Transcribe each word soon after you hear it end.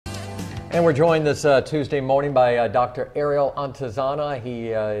And we're joined this Tuesday morning by Dr. Ariel Antezana. He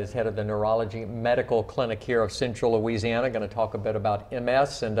is head of the Neurology Medical Clinic here of Central Louisiana. Going to talk a bit about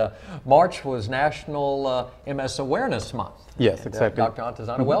MS. And March was National MS Awareness Month. Yes, exactly. Dr.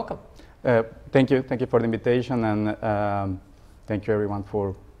 Antezana, welcome. Thank you for the invitation, and thank you everyone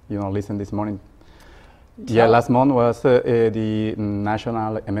for listening this morning. Yeah, last month was the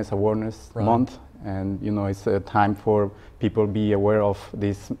National MS Awareness Month. And it's a time for people to be aware of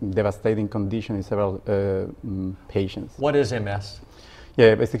this devastating condition in several patients. What is MS?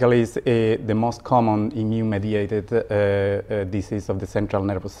 Yeah, basically it's the most common immune-mediated disease of the central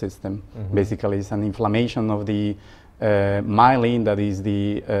nervous system. Mm-hmm. Basically, it's an inflammation of the myelin, that is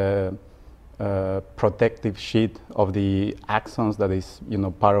the protective sheet of the axons, that is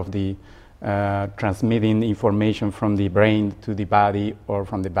part of the transmitting information from the brain to the body or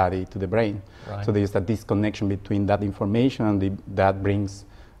from the body to the brain. Right. So there's a disconnection between that information, and that brings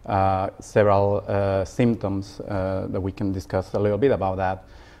several symptoms that we can discuss a little bit about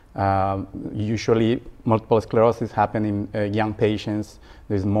that. Usually multiple sclerosis happen in young patients.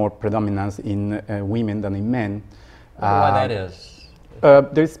 There's more predominance in women than in men. Why that is?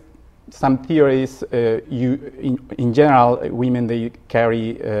 There's some theories. In general, women, they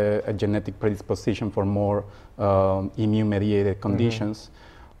carry a genetic predisposition for more immune-mediated conditions.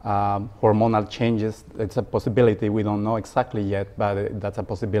 Hormonal changes, it's a possibility. We don't know exactly yet, but that's a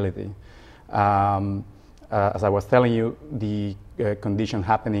possibility. As I was telling you, the condition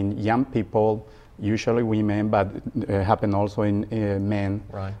happen in young people, usually women, but happen also in men.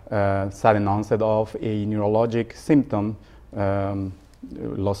 Right. Sudden onset of a neurologic symptom,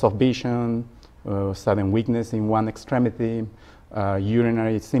 loss of vision, sudden weakness in one extremity,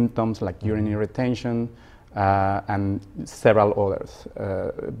 urinary symptoms like urinary retention, and several others.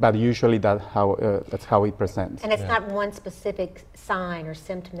 But usually that's how it presents. And it's not one specific sign or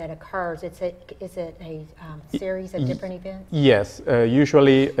symptom that occurs. Is it a series of different events? Yes,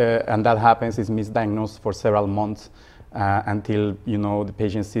 usually, and that happens, is misdiagnosed for several months. Until the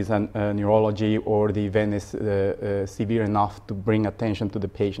patient sees a neurology, or the event is severe enough to bring attention to the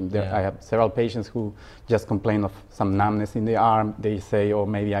patient. I have several patients who just complain of some numbness in the arm. They say, "Oh,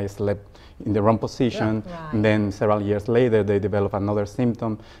 maybe I slept in the wrong position." Yeah. Right. And then several years later, they develop another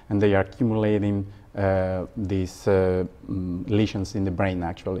symptom, and they are accumulating these lesions in the brain,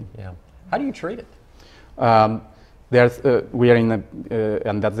 actually. Yeah. How do you treat it? We are in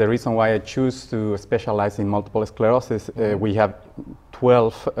and that's the reason why I choose to specialize in multiple sclerosis. We have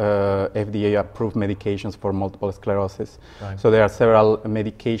 12 FDA-approved medications for multiple sclerosis. Right. So there are several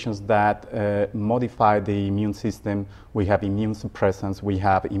medications that modify the immune system. We have immune suppressants, we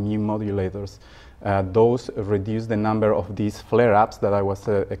have immune modulators. Those reduce the number of these flare-ups that I was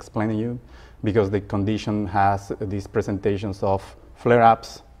explaining you, because the condition has these presentations of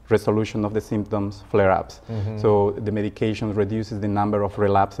flare-ups, resolution of the symptoms, flare-ups. Mm-hmm. So the medication reduces the number of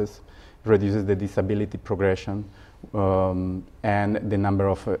relapses, reduces the disability progression, and the number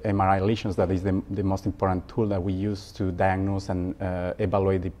of MRI lesions. That is the most important tool that we use to diagnose and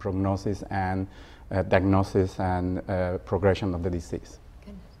evaluate the prognosis and diagnosis and progression of the disease.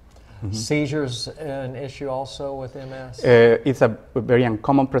 Mm-hmm. Seizures an issue also with MS? It's a very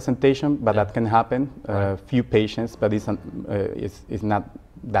uncommon presentation, but that can happen. Right. Few patients, but it's not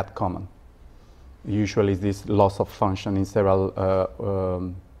that common. Usually it's this loss of function in several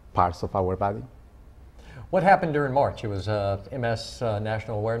parts of our body. What happened during March? It was MS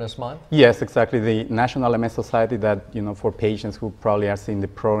National Awareness Month? Yes, exactly. The National MS Society, that for patients who probably are seeing the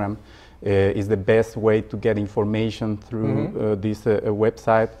program, is the best way to get information through this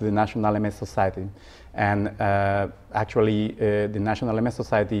website, the National MS Society. And actually the National MS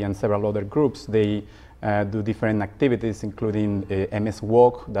Society and several other groups, they do different activities, including MS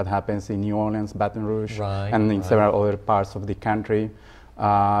Walk that happens in New Orleans, Baton Rouge, and in several other parts of the country.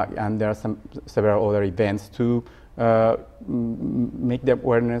 And there are several other events to make the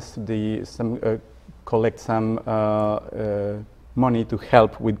awareness, collect some money to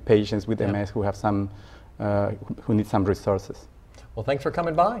help with patients with MS who have who need some resources. Well, thanks for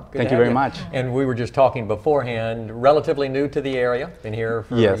coming by. Good Thank you very much. And we were just talking beforehand, relatively new to the area. Been here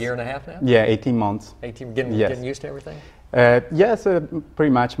for a year and a half now? Yeah, 18 months. 18, getting used to everything? Yes, pretty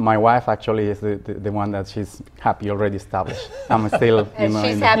much. My wife actually is the one that she's happy, already established. I'm still,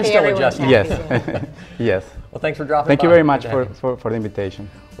 she's happy, still adjusting. Yes, yes. Well, thanks for dropping by. Thank you very much for the invitation.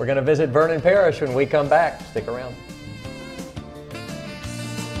 We're going to visit Vernon Parish when we come back. Stick around.